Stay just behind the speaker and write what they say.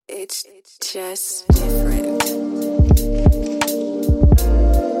It's just different.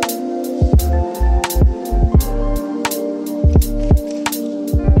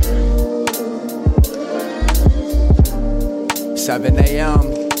 Seven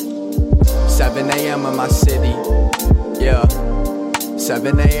a.m. in my city, yeah.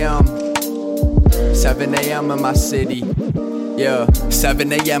 7 a.m. 7 a.m. in my city, yeah.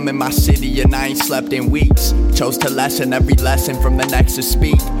 7 a.m. in my city and I ain't slept in weeks. Chose to lessen every lesson from the next to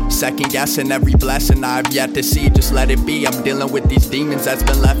speak. Second guessing every blessing I've yet to see. Just let it be, I'm dealing with these demons that's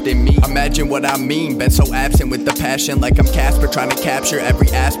been left in me. Imagine what I mean, been so absent with the passion. Like I'm Casper trying to capture every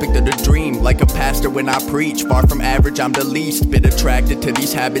aspect of the dream. Like a pastor when I preach, far from average I'm the least. Bit attracted to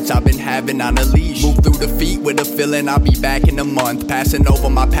these habits I've been having on a leash. Move through the feet with a feeling I'll be back in a month. Passing over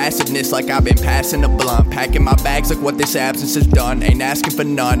my passiveness like I've been passing a blunt. Packing my bags like what this absence has done. Ain't asking for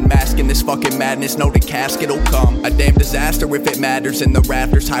none, masking this fucking madness. Know the casket'll come. A damn disaster if it matters. In the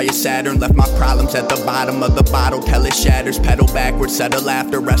rafters high as Saturn. Left my problems at the bottom of the bottle till it shatters. Pedal backwards, settle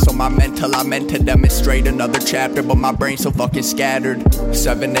after. Wrestle my mental, I meant to demonstrate another chapter, but my brain's so fucking scattered.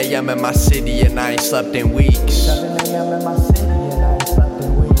 7 a.m. in my city and I ain't slept in weeks. 7 a.m. in my city and I ain't slept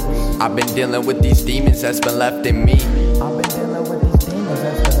in weeks. I've been dealing with these demons that's been left in me. I've been dealing with these demons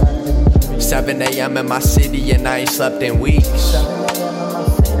that's been left in me. 7 a.m. in my city and I ain't slept in weeks. 7 a.m. in my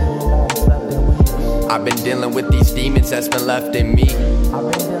city and I ain't slept in weeks. I've been dealing with these demons that's been left in me. I've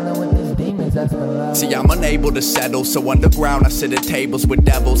been dealing with these demons that's been left. See, I'm unable to settle, so underground I sit at tables with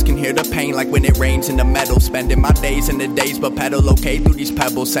devils. Can hear the pain like when it rains in the meadow. Spending my days in the days, but pedal okay through these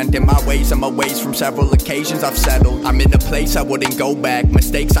pebbles. Sent in my ways and my ways from several occasions I've settled. I'm in a place I wouldn't go back.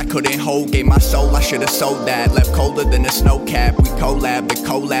 Mistakes I couldn't hold, gave my soul, I should've sold that. Left colder than a snow cap. We collab, the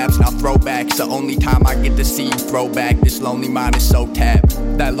collabs, now throwbacks. The only time I get to see you throw back. This lonely mind is so tapped.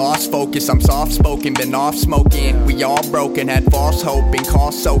 That lost focus, I'm soft spoken, been off smoking. We all broken, had false hope and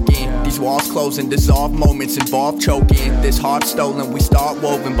cost soaking. These walls closing, dissolve moments involve choking. This heart stolen, we start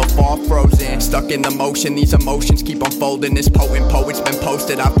woven but fall frozen. Stuck in the motion, these emotions keep unfolding. This potent poet's been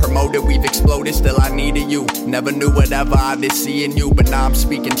posted, I've promoted, we've exploded. Still I needed you, never knew whatever I did seeing you. But now I'm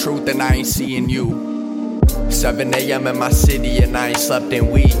speaking truth and I ain't seeing you. 7 a.m. in my city and I ain't slept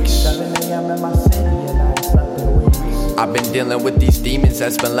in weeks. 7 a.m. in my city and I ain't slept in weeks. I've been dealing with these demons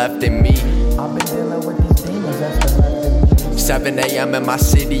that's been left in me. I've been dealing with these demons that's been left in me. 7 a.m. in my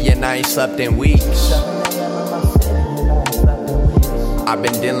city and I ain't slept in weeks. 7 a.m. in my city and I ain't slept in weeks. I've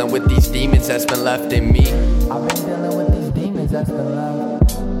been dealing with these demons that's been left in me. I've been dealing with these demons that's been left.